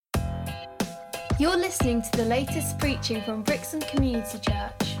You're listening to the latest preaching from Brixton Community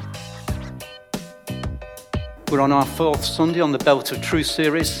Church. We're on our fourth Sunday on the Belt of Truth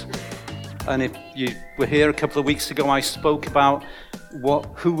series. And if you were here a couple of weeks ago, I spoke about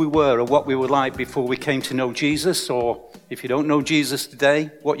who we were or what we were like before we came to know Jesus, or if you don't know Jesus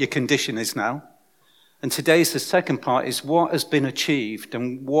today, what your condition is now. And today's the second part is what has been achieved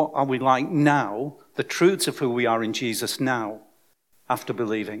and what are we like now, the truths of who we are in Jesus now after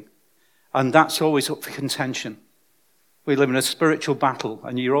believing. And that's always up for contention. We live in a spiritual battle,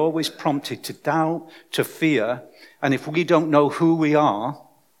 and you're always prompted to doubt, to fear, and if we don't know who we are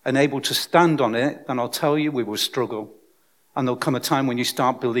and able to stand on it, then I'll tell you we will struggle. And there'll come a time when you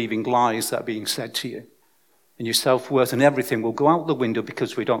start believing lies that are being said to you. And your self-worth and everything will go out the window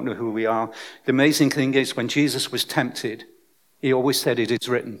because we don't know who we are. The amazing thing is when Jesus was tempted, he always said, "It is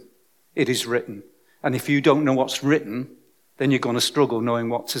written. It is written." And if you don't know what's written, then you're going to struggle knowing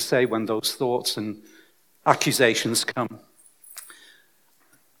what to say when those thoughts and accusations come.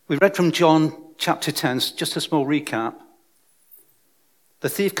 We read from John chapter 10, just a small recap. The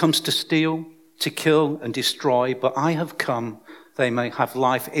thief comes to steal, to kill and destroy, but I have come they may have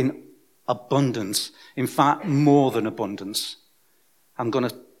life in abundance. In fact, more than abundance. I'm going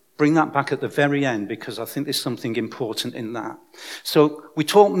to bring that back at the very end because I think there's something important in that. So we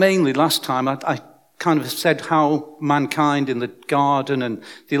talked mainly last time, I kind of said how mankind in the garden and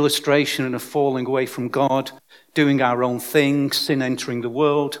the illustration of falling away from God, doing our own thing, sin entering the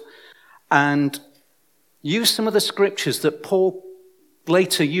world, and used some of the scriptures that Paul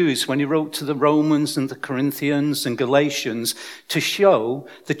later used when he wrote to the Romans and the Corinthians and Galatians to show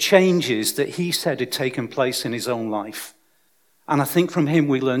the changes that he said had taken place in his own life. And I think from him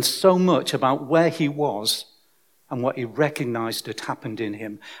we learned so much about where he was and what he recognized had happened in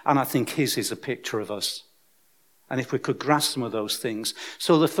him. And I think his is a picture of us. And if we could grasp some of those things.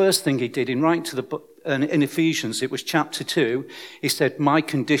 So the first thing he did in writing to the book, in Ephesians, it was chapter 2, he said, my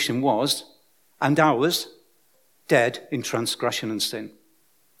condition was, and ours, dead in transgression and sin.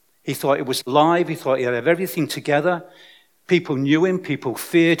 He thought it was alive. He thought he had everything together. People knew him. People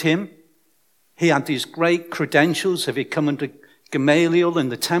feared him. He had these great credentials. If he'd come under Gamaliel in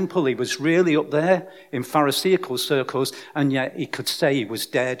the temple, he was really up there in Pharisaical circles, and yet he could say he was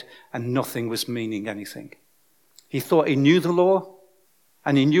dead and nothing was meaning anything. He thought he knew the law,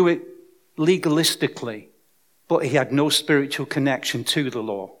 and he knew it legalistically, but he had no spiritual connection to the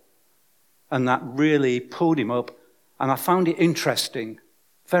law. And that really pulled him up. And I found it interesting,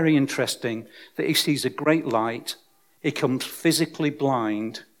 very interesting, that he sees a great light. He comes physically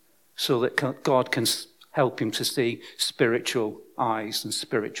blind so that God can help him to see spiritual eyes and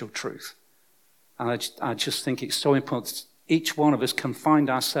spiritual truth. And I just think it's so important. Each one of us can find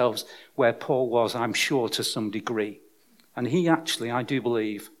ourselves where Paul was, I'm sure, to some degree. And he actually, I do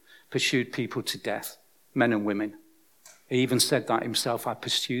believe, pursued people to death, men and women. He even said that himself, I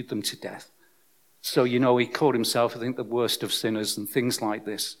pursued them to death. So, he called himself, I think, the worst of sinners and things like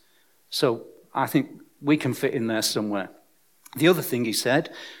this. So I think we can fit in there somewhere. The other thing he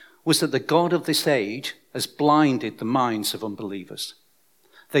said was that the God of this age has blinded the minds of unbelievers.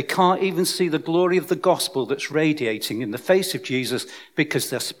 They can't even see the glory of the gospel that's radiating in the face of Jesus because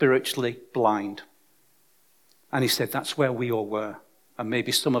they're spiritually blind. And he said that's where we all were. And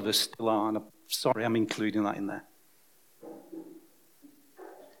maybe some of us still are. And I'm sorry, I'm including that in there.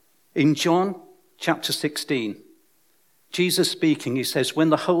 In John chapter 16, Jesus speaking, he says, when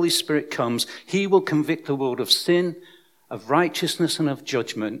the Holy Spirit comes, he will convict the world of sin, of righteousness, and of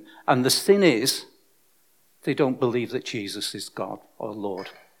judgment. And the sin is, they don't believe that Jesus is God or Lord.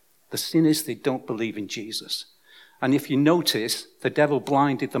 The sin is they don't believe in Jesus. And if you notice, the devil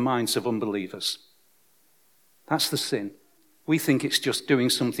blinded the minds of unbelievers. That's the sin. We think it's just doing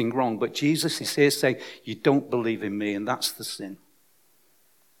something wrong, but Jesus is here saying, you don't believe in me, and that's the sin.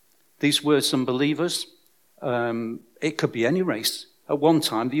 These words, unbelievers, it could be any race. At one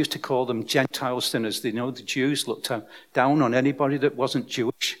time, they used to call them Gentile sinners. The Jews looked down on anybody that wasn't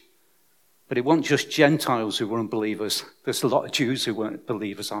Jewish. But it wasn't just Gentiles who were unbelievers. There's a lot of Jews who weren't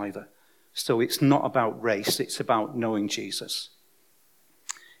believers either. So it's not about race. It's about knowing Jesus.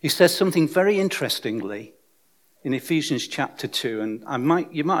 He says something very interestingly in Ephesians chapter 2. And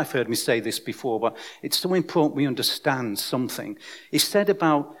you might have heard me say this before, but it's so important we understand something. He said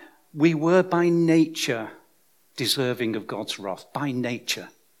about, we were by nature deserving of God's wrath, by nature.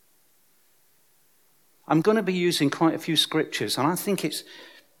 I'm going to be using quite a few scriptures, and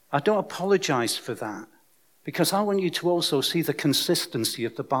I don't apologize for that, because I want you to also see the consistency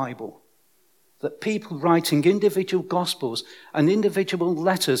of the Bible. That people writing individual gospels and individual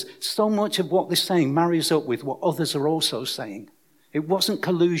letters, so much of what they're saying marries up with what others are also saying. It wasn't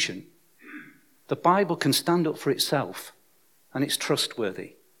collusion. The Bible can stand up for itself, and it's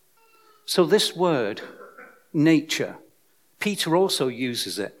trustworthy. So this word, nature, Peter also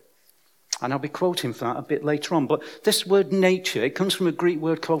uses it. And I'll be quoting from that a bit later on. But this word nature, it comes from a Greek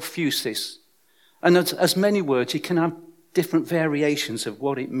word called physis. And as many words, you can have different variations of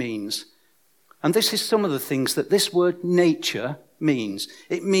what it means. And this is some of the things that this word nature means.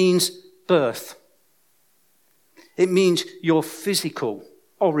 It means birth. It means your physical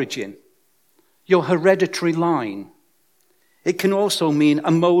origin, your hereditary line. It can also mean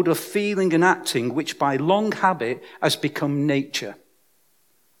a mode of feeling and acting which by long habit has become nature.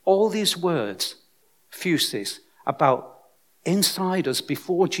 All these words, physis, about inside us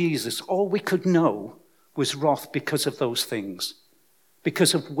before Jesus, all we could know was wrath because of those things,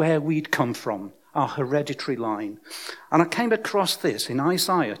 because of where we'd come from, our hereditary line. And I came across this in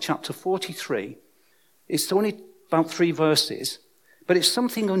Isaiah chapter 43. It's only about 3 verses, but it's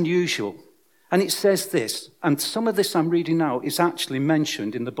something unusual. And it says this, and some of this I'm reading now is actually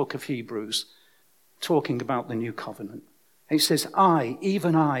mentioned in the book of Hebrews, talking about the new covenant. It says, I,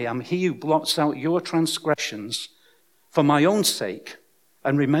 even I, am he who blots out your transgressions for my own sake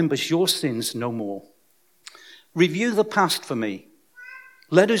and remembers your sins no more. Review the past for me.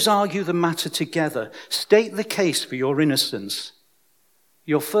 Let us argue the matter together. State the case for your innocence.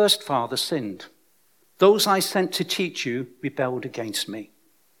 Your first father sinned. Those I sent to teach you rebelled against me.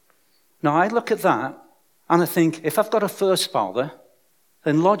 Now I look at that and I think, if I've got a first father,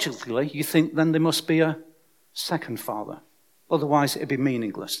 then logically you think then there must be a second father. Otherwise, it'd be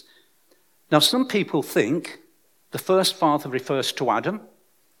meaningless. Now, some people think the first father refers to Adam.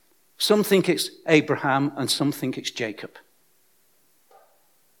 Some think it's Abraham, and some think it's Jacob.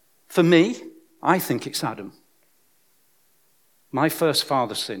 For me, I think it's Adam. My first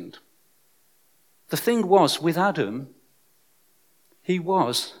father sinned. The thing was, with Adam, he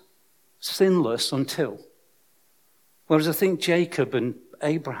was sinless until. Whereas I think Jacob and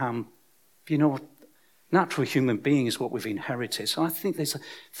Abraham, natural human being is what we've inherited. So I think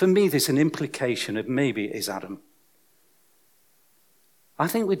for me, there's an implication of maybe it is Adam. I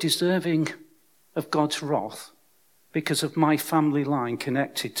think we're deserving of God's wrath because of my family line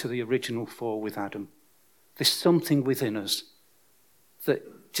connected to the original 4 with Adam. There's something within us that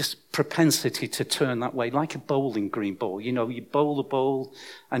just propensity to turn that way, like a bowling green ball. You bowl the ball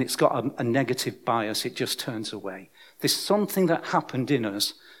and it's got a negative bias. It just turns away. There's something that happened in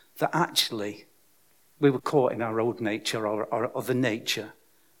us that actually we were caught in our old nature or other nature.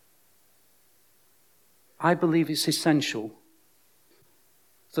 I believe it's essential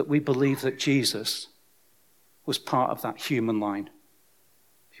that we believe that Jesus was part of that human line.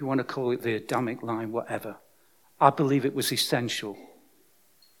 If you want to call it the Adamic line, whatever. I believe it was essential.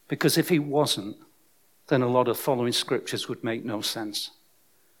 Because if he wasn't, then a lot of following scriptures would make no sense.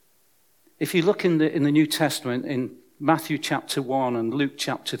 If you look in the New Testament, in Matthew chapter 1 and Luke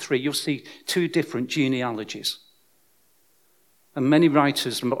chapter 3, you'll see 2 different genealogies. And many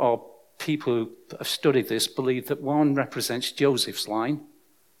writers or people who have studied this believe that one represents Joseph's line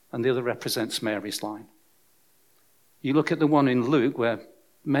and the other represents Mary's line. You look at the one in Luke where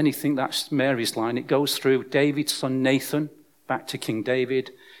many think that's Mary's line. It goes through David's son Nathan back to King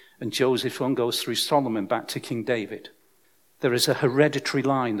David, and Joseph's one goes through Solomon back to King David. There is a hereditary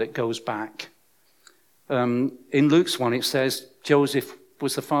line that goes back. In Luke's one, it says Joseph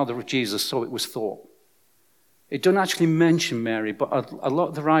was the father of Jesus, so it was thought. It doesn't actually mention Mary, but a lot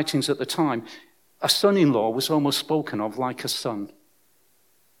of the writings at the time, a son-in-law was almost spoken of like a son.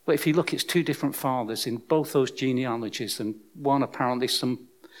 But if you look, it's 2 different fathers in both those genealogies, and one apparently some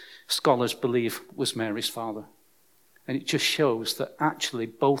scholars believe was Mary's father. And it just shows that actually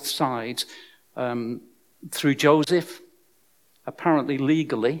both sides, through Joseph, apparently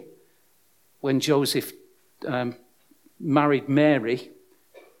legally, when Joseph married Mary,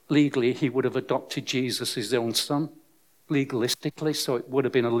 legally he would have adopted Jesus as his own son, legalistically, so it would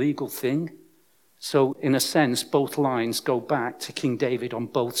have been a legal thing. So in a sense, both lines go back to King David on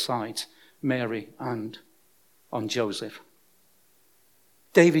both sides, Mary and on Joseph.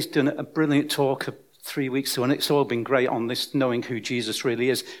 David's done a brilliant talk 3 weeks ago, and it's all been great on this, knowing who Jesus really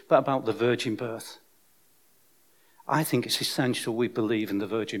is, but about the virgin birth. I think it's essential we believe in the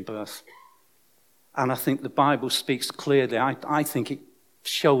virgin birth. And I think the Bible speaks clearly. I think it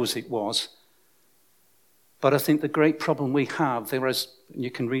shows it was. But I think the great problem we have, there is, and you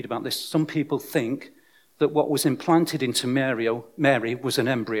can read about this, some people think that what was implanted into Mary was an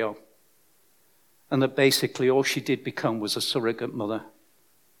embryo. And that basically all she did become was a surrogate mother.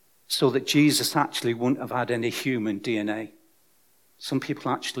 So that Jesus actually wouldn't have had any human DNA. Some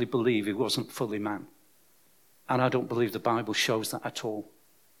people actually believe he wasn't fully man. And I don't believe the Bible shows that at all.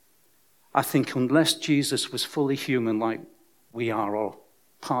 I think unless Jesus was fully human like we are, or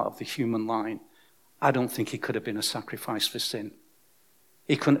part of the human line, I don't think he could have been a sacrifice for sin.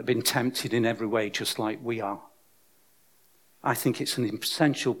 He couldn't have been tempted in every way just like we are. I think it's an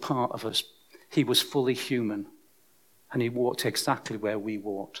essential part of us. He was fully human, and he walked exactly where we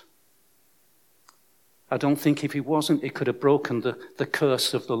walked. I don't think if he wasn't, he could have broken the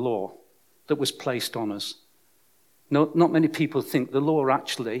curse of the law that was placed on us. No, not many people think the law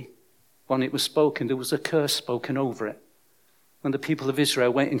actually, when it was spoken, there was a curse spoken over it. When the people of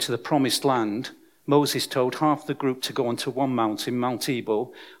Israel went into the promised land, Moses told half the group to go onto one mountain, Mount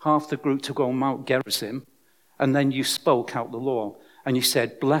Ebal, half the group to go on Mount Gerizim, and then you spoke out the law, and you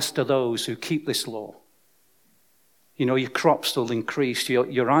said, blessed are those who keep this law. You know, your crops will increase,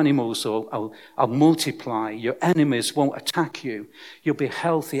 your animals will multiply, your enemies won't attack you, you'll be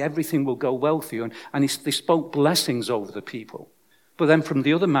healthy, everything will go well for you. And they spoke blessings over the people. But then from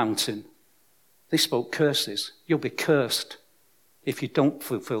the other mountain, they spoke curses. You'll be cursed if you don't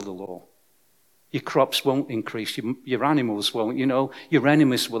fulfill the law. Your crops won't increase, your animals won't, your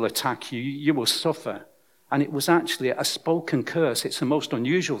enemies will attack you, you will suffer. And it was actually a spoken curse. It's the most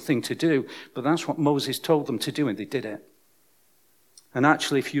unusual thing to do, but that's what Moses told them to do, and they did it. And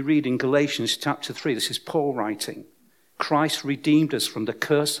actually, if you read in Galatians chapter 3, this is Paul writing, Christ redeemed us from the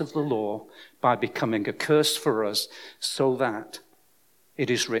curse of the law by becoming a curse for us, so that it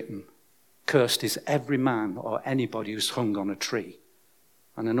is written, cursed is every man or anybody who's hung on a tree.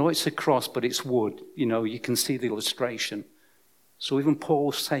 And I know it's a cross, but it's wood. You can see the illustration. So even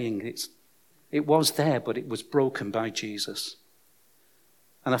Paul's saying it was there, but it was broken by Jesus.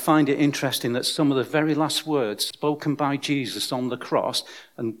 And I find it interesting that some of the very last words spoken by Jesus on the cross,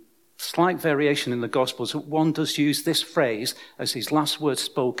 and slight variation in the Gospels, one does use this phrase as his last words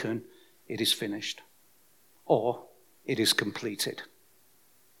spoken, it is finished, or it is completed.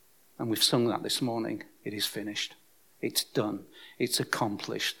 And we've sung that this morning, it is finished. It's done. It's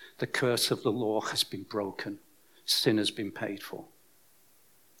accomplished. The curse of the law has been broken. Sin has been paid for.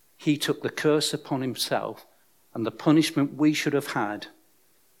 He took the curse upon himself and the punishment we should have had,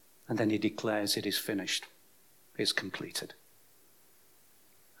 and then he declares it is finished. It's completed.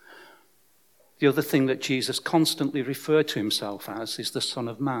 The other thing that Jesus constantly referred to himself as is the Son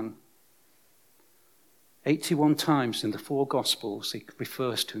of Man. 81 times in the 4 Gospels he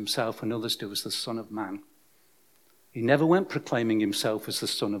refers to himself, and others do, as the Son of Man. He never went proclaiming himself as the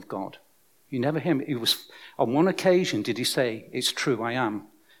Son of God. You never hear him. On one occasion did he say, it's true, I am.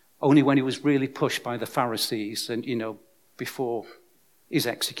 Only when he was really pushed by the Pharisees and, before his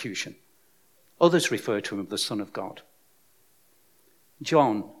execution. Others refer to him as the Son of God.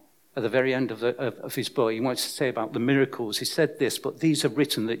 John, at the very end of his book, he wants to say about the miracles. He said this, but these are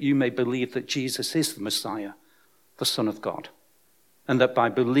written that you may believe that Jesus is the Messiah, the Son of God, and that by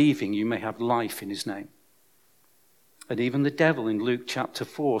believing you may have life in his name. And even the devil in Luke chapter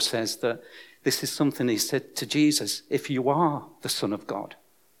 4 says that this is something he said to Jesus, if you are the Son of God,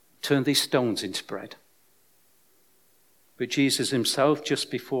 turn these stones into bread. But Jesus himself,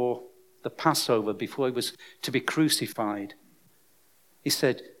 just before the Passover, before he was to be crucified, he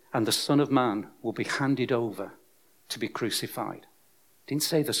said, and the Son of Man will be handed over to be crucified. He didn't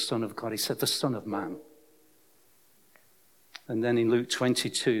say the Son of God, he said the Son of Man. And then in Luke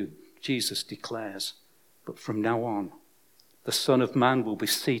 22, Jesus declares, but from now on, the Son of Man will be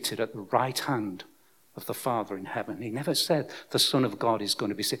seated at the right hand of the Father in heaven. He never said the Son of God is going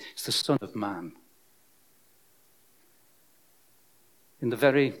to be seated. It's the Son of Man. In the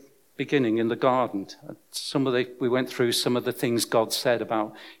very beginning, in the garden, we went through some of the things God said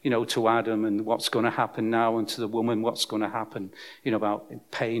about, to Adam and what's going to happen now, and to the woman what's going to happen, about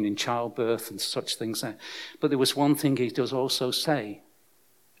pain in childbirth and such things. But there was one thing he does also say,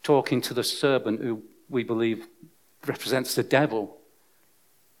 talking to the serpent, who we believe represents the devil,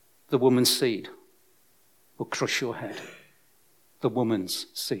 the woman's seed will crush your head. The woman's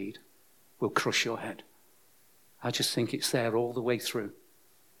seed will crush your head. I just think it's there all the way through.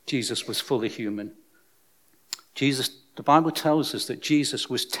 Jesus was fully human. The Bible tells us that Jesus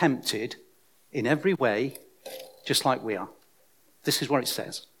was tempted in every way, just like we are. This is what it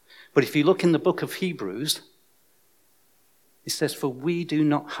says. But if you look in the book of Hebrews, it says, for we do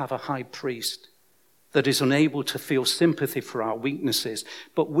not have a high priest that is unable to feel sympathy for our weaknesses,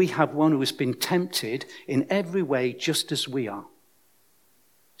 but we have one who has been tempted in every way just as we are.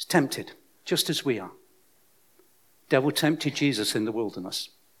 He's tempted just as we are. Devil tempted Jesus in the wilderness.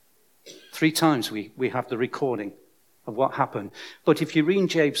 3 times we have the recording of what happened. But if you read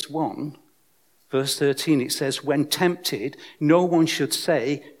James 1, verse 13, it says, when tempted, no one should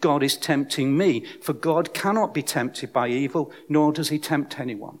say, God is tempting me, for God cannot be tempted by evil, nor does he tempt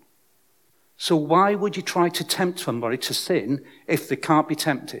anyone. So why would you try to tempt somebody to sin if they can't be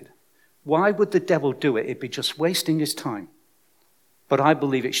tempted? Why would the devil do it? It'd be just wasting his time. But I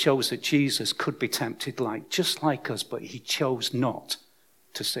believe it shows that Jesus could be tempted just like us, but he chose not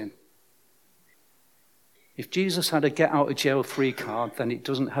to sin. If Jesus had a get out of jail free card, then it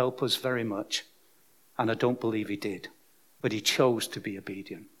doesn't help us very much. And I don't believe he did. But he chose to be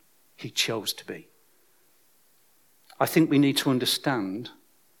obedient. He chose to be. I think we need to understand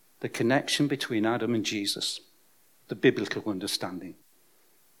the connection between Adam and Jesus, the biblical understanding.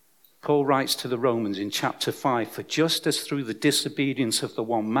 Paul writes to the Romans in chapter 5, "For just as through the disobedience of the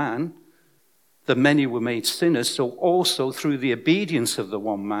one man, the many were made sinners, so also through the obedience of the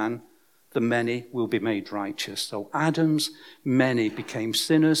one man, the many will be made righteous." So Adam's many became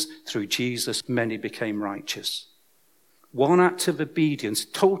sinners. Through Jesus, many became righteous. One act of obedience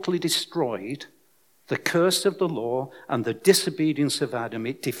totally destroyed the curse of the law and the disobedience of Adam.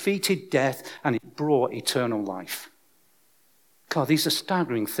 It defeated death and it brought eternal life. God, these are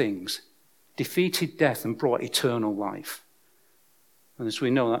staggering things. Defeated death and brought eternal life. And as we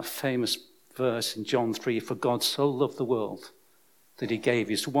know that famous verse in John 3, "For God so loved the world that he gave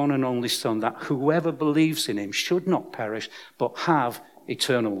his one and only Son, that whoever believes in him should not perish, but have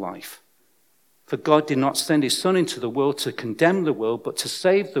eternal life. For God did not send his Son into the world to condemn the world, but to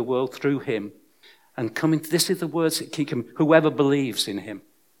save the world through him." And this is the words that keep him, whoever believes in him.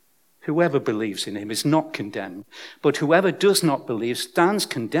 Whoever believes in him is not condemned. But whoever does not believe stands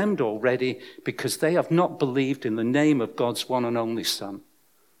condemned already, because they have not believed in the name of God's one and only Son.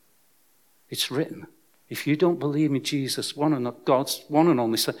 It's written. If you don't believe in Jesus, God's one and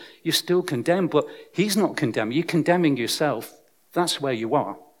only Son, you're still condemned, but he's not condemned. You're condemning yourself. That's where you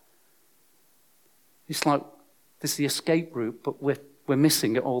are. It's like there's the escape route, but we're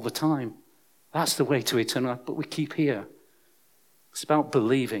missing it all the time. That's the way to eternal life, but we keep here. It's about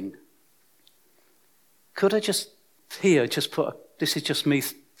believing. Could I just put, this is just me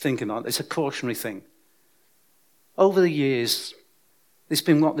thinking on it, it's a cautionary thing. Over the years, there's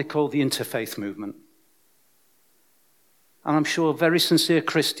been what they call the interfaith movement. And I'm sure very sincere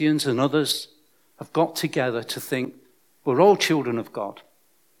Christians and others have got together to think, we're all children of God.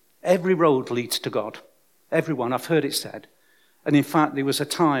 Every road leads to God. Everyone, I've heard it said. And in fact, there was a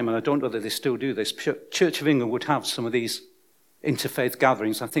time, and I don't know whether they still do this, Church of England would have some of these interfaith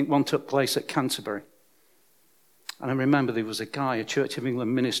gatherings. I think one took place at Canterbury. And I remember there was a guy, a Church of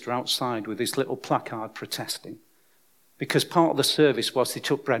England minister outside with his little placard protesting. Because part of the service was they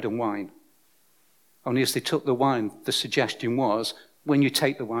took bread and wine. Only as they took the wine, the suggestion was, when you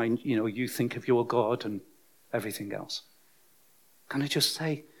take the wine, you think of your God and everything else. Can I just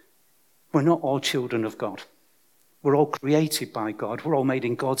say, we're not all children of God. We're all created by God. We're all made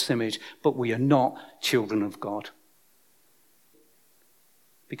in God's image, but we are not children of God.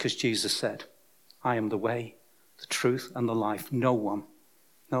 Because Jesus said, "I am the way, the truth, and the life. No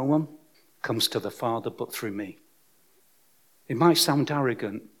one comes to the Father but through me." It might sound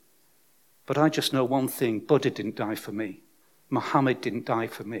arrogant, but I just know one thing. Buddha didn't die for me. Muhammad didn't die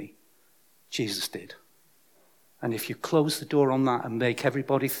for me. Jesus did. And if you close the door on that and make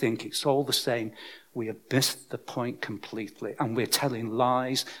everybody think it's all the same, we have missed the point completely. And we're telling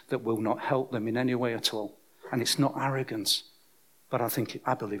lies that will not help them in any way at all. And it's not arrogance, but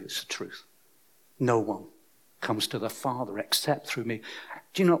I believe it's the truth. No one comes to the Father except through me.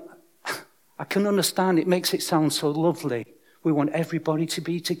 Do you know, I can understand it makes it sound so lovely. We want everybody to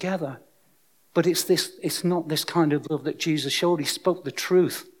be together. But it's not this kind of love that Jesus showed. He spoke the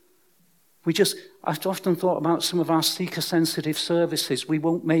truth. I've often thought about some of our seeker-sensitive services. We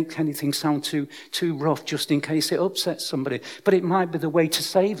won't make anything sound too rough just in case it upsets somebody. But it might be the way to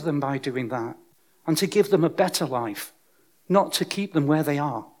save them by doing that. And to give them a better life. Not to keep them where they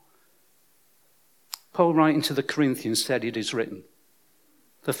are. Paul, writing to the Corinthians, said it is written,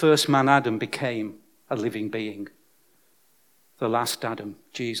 "The first man, Adam, became a living being. The last Adam,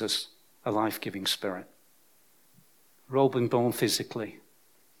 Jesus, a life-giving spirit." We're all been born physically.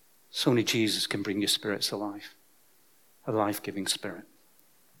 So only Jesus can bring your spirits alive. A life-giving spirit.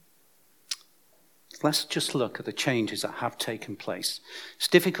 Let's just look at the changes that have taken place. It's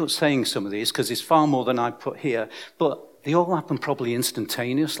difficult saying some of these because it's far more than I put here, but they all happen probably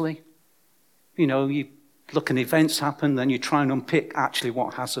instantaneously. You look and events happen, then you try and unpick actually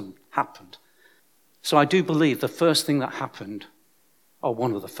what hasn't happened. So I do believe the first thing that happened, or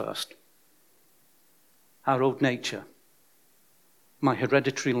one of the first, our old nature. My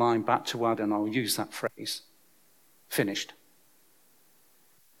hereditary line back to Adam, I'll use that phrase, finished.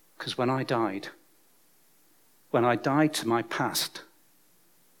 Because when I died to my past,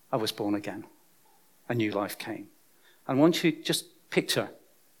 I was born again. A new life came. And once you just picture,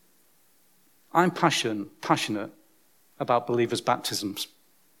 I'm passionate about believers' baptisms.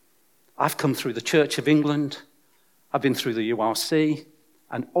 I've come through the Church of England, I've been through the URC,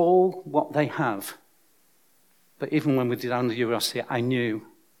 and all what they have. But even when we did down the URC, I knew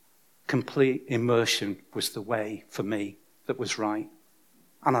complete immersion was the way for me that was right.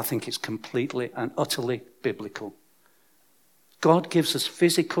 And I think it's completely and utterly biblical. God gives us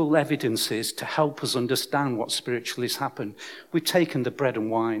physical evidences to help us understand what spiritually has happened. We've taken the bread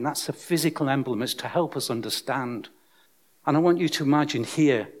and wine. That's a physical emblem. It's to help us understand. And I want you to imagine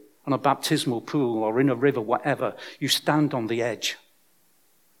here on a baptismal pool or in a river, whatever, you stand on the edge.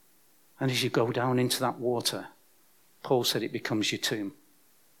 And as you go down into that water, Paul said it becomes your tomb.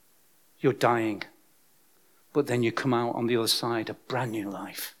 You're dying. But then you come out on the other side, a brand new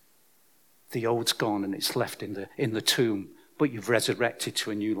life. The old's gone and it's left in the tomb, but you've resurrected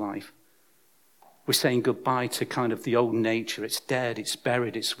to a new life. We're saying goodbye to kind of the old nature. It's dead, it's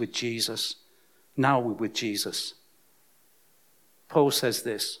buried, it's with Jesus. Now we're with Jesus. Paul says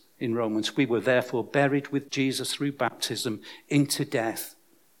this in Romans, we were therefore buried with Jesus through baptism into death,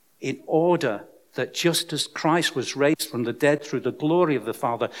 in order that just as Christ was raised from the dead through the glory of the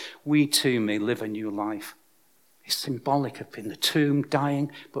Father, we too may live a new life. It's symbolic of in the tomb,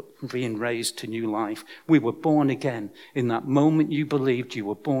 dying, but being raised to new life. We were born again. In that moment you believed, you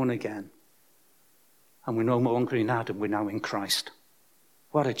were born again. And we're no longer in Adam, we're now in Christ.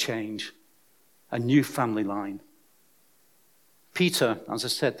 What a change. A new family line. Peter, as I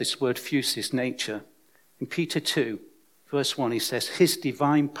said, this word fuses nature. In Peter 2, verse 1, he says, his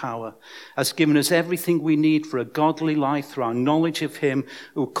divine power has given us everything we need for a godly life through our knowledge of him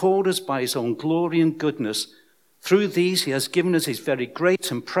who called us by his own glory and goodness. Through these he has given us his very great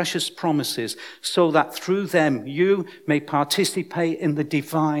and precious promises, so that through them you may participate in the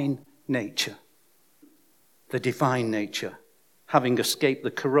divine nature. The divine nature, having escaped the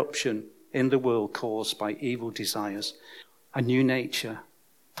corruption in the world caused by evil desires. A new nature,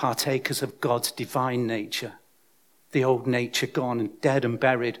 partakers of God's divine nature. The old nature gone and dead and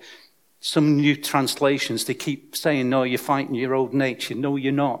buried. Some new translations, they keep saying, no, you're fighting your old nature. No,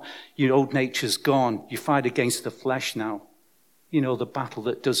 you're not. Your old nature's gone. You fight against the flesh now. You know, the battle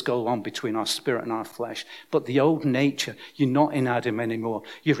that does go on between our spirit and our flesh. But the old nature, you're not in Adam anymore.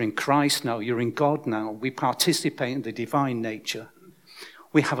 You're in Christ now. You're in God now. We participate in the divine nature.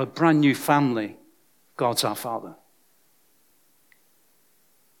 We have a brand new family. God's our Father.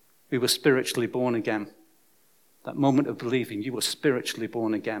 We were spiritually born again. That moment of believing, you were spiritually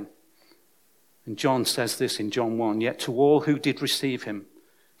born again. And John says this in John 1, yet to all who did receive him,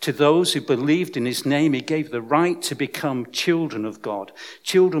 to those who believed in his name, he gave the right to become children of God.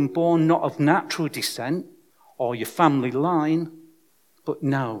 Children born not of natural descent or your family line, but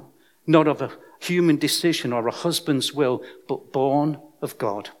no, not of a human decision or a husband's will, but born of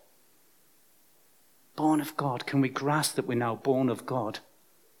God. Born of God. Can we grasp that we're now born of God?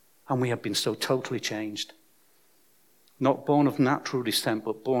 And we have been so totally changed. Not born of natural descent,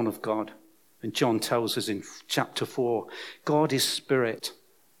 but born of God. And John tells us in chapter 4, God is spirit,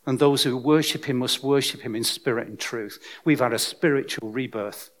 and those who worship him must worship him in spirit and truth. We've had a spiritual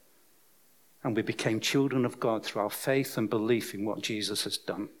rebirth, and we became children of God through our faith and belief in what Jesus has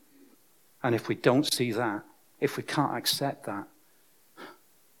done. And if we don't see that, if we can't accept that,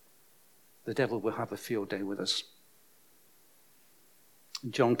 the devil will have a field day with us.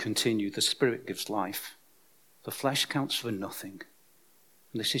 John continued, the spirit gives life. The flesh counts for nothing.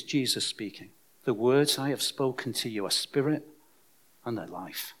 And this is Jesus speaking. The words I have spoken to you are spirit and they're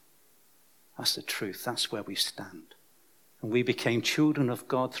life. That's the truth. That's where we stand. And we became children of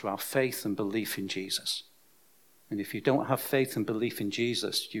God through our faith and belief in Jesus. And if you don't have faith and belief in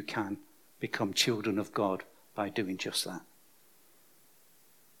Jesus, you can become children of God by doing just that.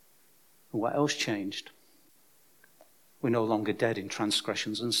 And what else changed? We're no longer dead in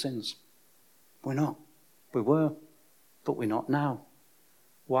transgressions and sins. We're not. We were, but we're not now.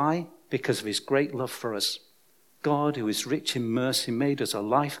 Why? Because of his great love for us. God, who is rich in mercy, made us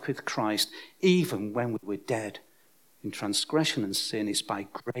alive with Christ, even when we were dead in transgression and sin. It's by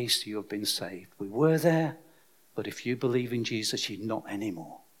grace you have been saved. We were there, but if you believe in Jesus, you're not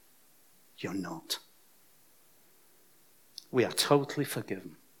anymore. You're not. We are totally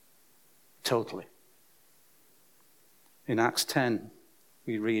forgiven. Totally. In Acts 10,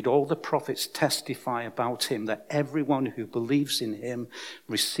 we read, all the prophets testify about him, that everyone who believes in him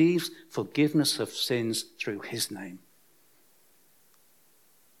receives forgiveness of sins through his name.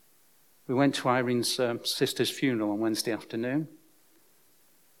 We went to Irene's sister's funeral on Wednesday afternoon,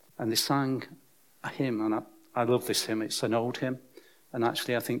 and they sang a hymn, and I love this hymn. It's an old hymn, and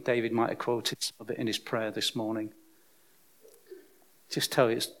actually I think David might have quoted some of it in his prayer this morning. Just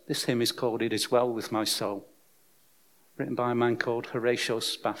tell you, this hymn is called It Is Well With My Soul, written by a man called Horatio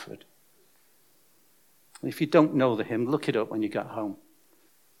Spafford. And if you don't know the hymn, look it up when you get home.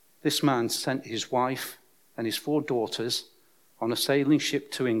 This man sent his wife and his 4 daughters on a sailing ship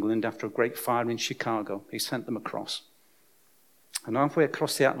to England after a great fire in Chicago. He sent them across. And halfway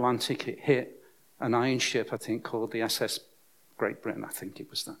across the Atlantic, it hit an iron ship, I think, called the SS Great Britain, I think it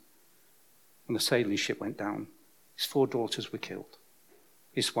was that. And the sailing ship went down. His 4 daughters were killed.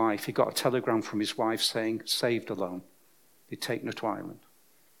 His wife, he got a telegram from his wife saying, saved alone. He'd taken her to Ireland.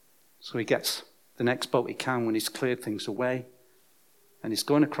 So he gets the next boat he can when he's cleared things away. And he's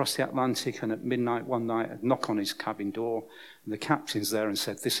going across the Atlantic, and at midnight one night, a knock on his cabin door, and the captain's there and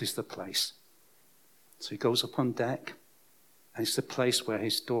said, this is the place. So he goes up on deck, and it's the place where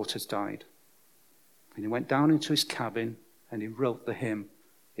his daughters died. And he went down into his cabin, and he wrote the hymn,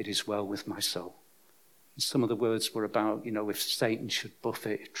 It Is Well With My Soul. And some of the words were about, if Satan should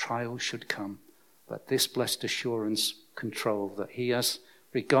buffet, if trials should come, let this blessed assurance control that he has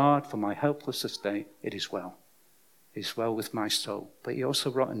regard for my helpless estate, it is well. It is well with my soul. But he also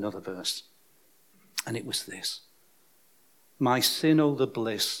wrote another verse, and it was this. My sin, oh the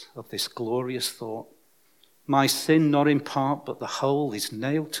bliss of this glorious thought. My sin not in part, but the whole is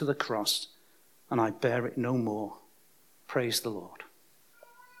nailed to the cross, and I bear it no more. Praise the Lord.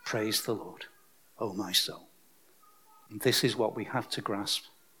 Praise the Lord, oh my soul. And this is what we have to grasp.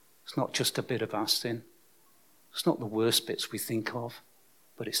 It's not just a bit of our sin. It's not the worst bits we think of,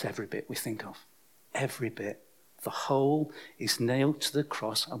 but it's every bit we think of. Every bit. The whole is nailed to the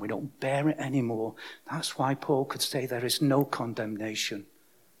cross, and we don't bear it anymore. That's why Paul could say there is no condemnation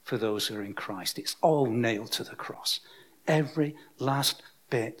for those who are in Christ. It's all nailed to the cross. Every last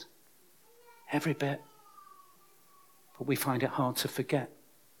bit. Every bit. But we find it hard to forget.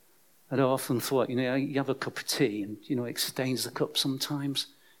 And I often thought, you have a cup of tea and, it stains the cup sometimes.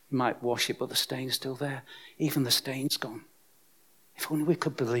 You might wash it, but the stain's still there. Even the stain's gone. If only we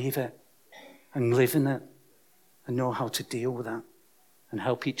could believe it and live in it and know how to deal with that and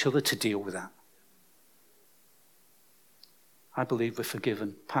help each other to deal with that. I believe we're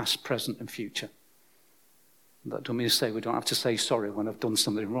forgiven, past, present, and future. That don't mean to say we don't have to say sorry when I've done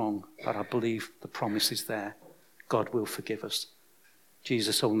something wrong, but I believe the promise is there. God will forgive us.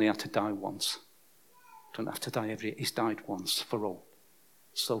 Jesus only had to die once. Don't have to die he's died once for all.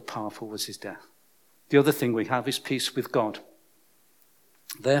 So powerful was his death. The other thing we have is peace with God.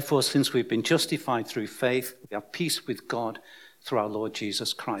 Therefore, since we've been justified through faith, we have peace with God through our Lord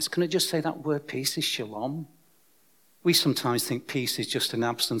Jesus Christ. Can I just say that word peace is shalom? We sometimes think peace is just an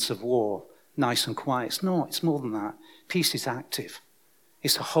absence of war, nice and quiet. No, it's more than that. Peace is active.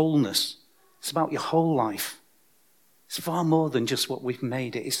 It's a wholeness. It's about your whole life. It's far more than just what we've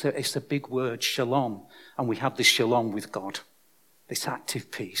made it. It's a big word, shalom. And we have this shalom with God. This active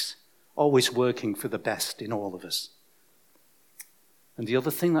peace. Always working for the best in all of us. And the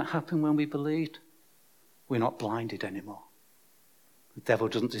other thing that happened when we believed, we're not blinded anymore. The devil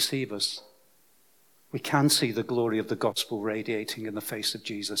doesn't deceive us. We can see the glory of the gospel radiating in the face of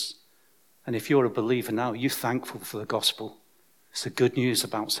Jesus. And if you're a believer now, you're thankful for the gospel. It's the good news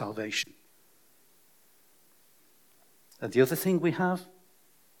about salvation. And the other thing we have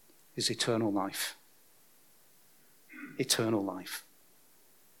is eternal life. Eternal life.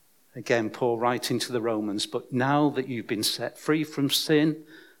 Again, Paul writing to the Romans, but now that you've been set free from sin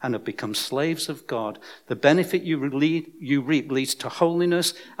and have become slaves of God, the benefit you reap leads to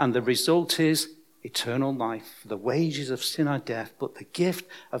holiness, and the result is eternal life. The wages of sin are death, but the gift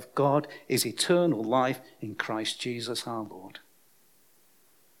of God is eternal life in Christ Jesus our Lord.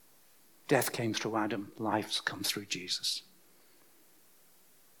 Death came through Adam, life's come through Jesus.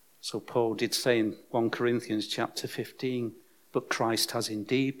 So Paul did say in 1 Corinthians chapter 15, but Christ has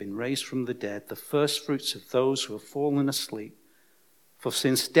indeed been raised from the dead, the first fruits of those who have fallen asleep. For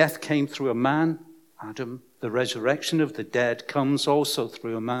since death came through a man, Adam, the resurrection of the dead comes also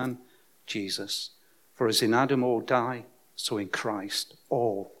through a man, Jesus. For as in Adam all die, so in Christ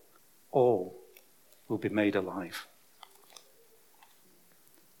all will be made alive.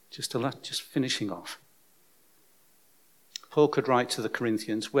 Just finishing off. Paul could write to the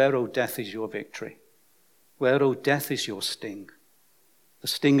Corinthians, where, O death, is your victory? Where, O death, is your sting? The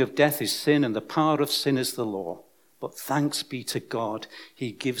sting of death is sin, and the power of sin is the law. But thanks be to God,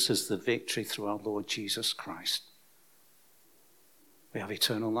 he gives us the victory through our Lord Jesus Christ. We have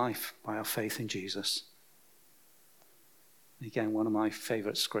eternal life by our faith in Jesus. Again, one of my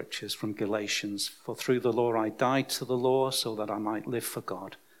favorite scriptures from Galatians, for through the law I died to the law so that I might live for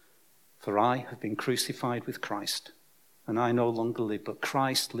God. For I have been crucified with Christ. And I no longer live, but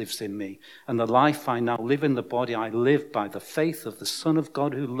Christ lives in me. And the life I now live in the body, I live by the faith of the Son of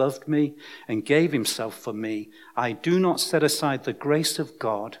God who loved me and gave himself for me. I do not set aside the grace of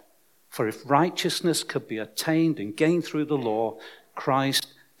God, for if righteousness could be attained and gained through the law, Christ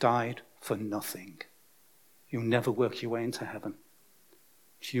died for nothing. You'll never work your way into heaven.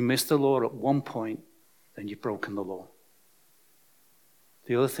 If you miss the law at one point, then you've broken the law.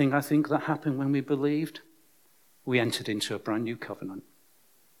 The other thing I think that happened when we believed, we entered into a brand new covenant.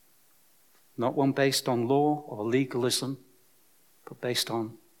 Not one based on law or legalism, but based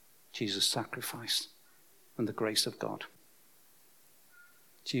on Jesus' sacrifice and the grace of God.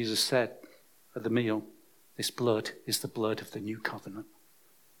 Jesus said at the meal, this blood is the blood of the new covenant.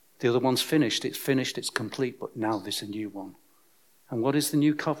 The other one's finished, it's complete, but now there's a new one. And what is the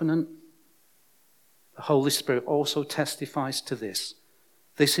new covenant? The Holy Spirit also testifies to this.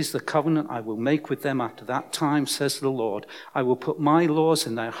 This is the covenant I will make with them after that time, says the Lord. I will put my laws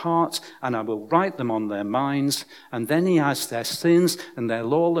in their hearts, and I will write them on their minds. And then he adds, their sins and their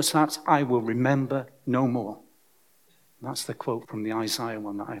lawless acts I will remember no more. That's the quote from the Isaiah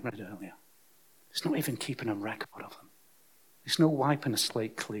one that I read earlier. It's not even keeping a record of them. It's no wiping a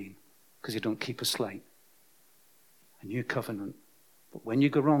slate clean, because you don't keep a slate. A new covenant. But when you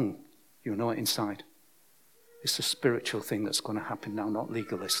go wrong, you know it inside. It's a spiritual thing that's going to happen now, not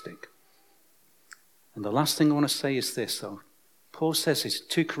legalistic. And the last thing I want to say is this, though. Paul says this,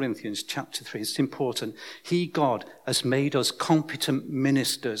 2 Corinthians chapter 3, it's important. He, God, has made us competent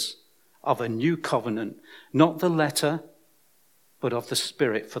ministers of a new covenant, not the letter, but of the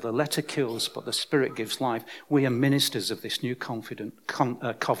Spirit. For the letter kills, but the Spirit gives life. We are ministers of this new covenant.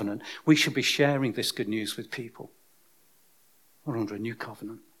 We should be sharing this good news with people. We're under a new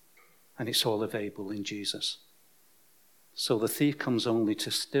covenant, and it's all available in Jesus. So the thief comes only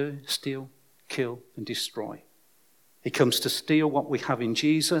to steal, kill, and destroy. He comes to steal what we have in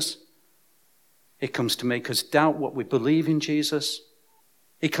Jesus. It comes to make us doubt what we believe in Jesus.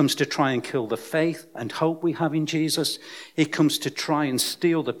 It comes to try and kill the faith and hope we have in Jesus. It comes to try and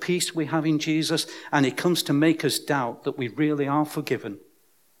steal the peace we have in Jesus. And it comes to make us doubt that we really are forgiven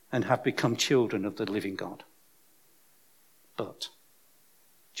and have become children of the living God. But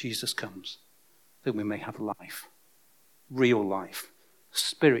Jesus comes that we may have life, real life,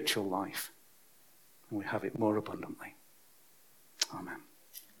 spiritual life, and we have it more abundantly. Amen.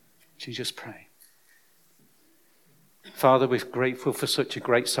 Should you just pray? Father, we're grateful for such a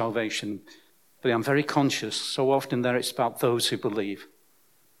great salvation, but I'm very conscious so often that it's about those who believe.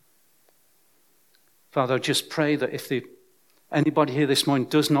 Father, I just pray that if anybody here this morning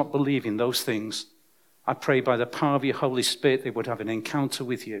does not believe in those things, I pray by the power of your Holy Spirit they would have an encounter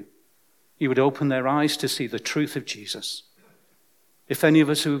with you. You would open their eyes to see the truth of Jesus. If any of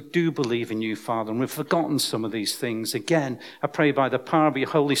us who do believe in you, Father, and we've forgotten some of these things, again, I pray by the power of your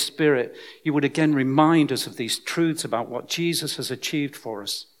Holy Spirit, you would again remind us of these truths about what Jesus has achieved for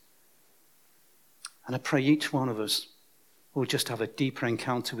us. And I pray each one of us will just have a deeper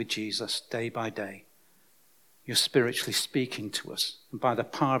encounter with Jesus day by day. You're spiritually speaking to us. And by the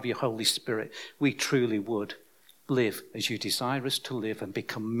power of your Holy Spirit, we truly would live as you desire us to live and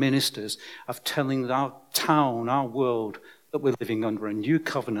become ministers of telling our town, our world, that we're living under a new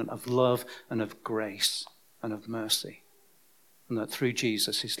covenant of love and of grace and of mercy. And that through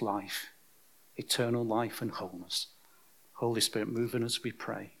Jesus is life, eternal life and wholeness. Holy Spirit, move in us, we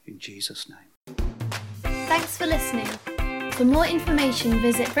pray, in Jesus' name. Thanks for listening. For more information,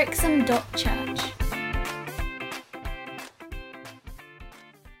 visit brixham.church.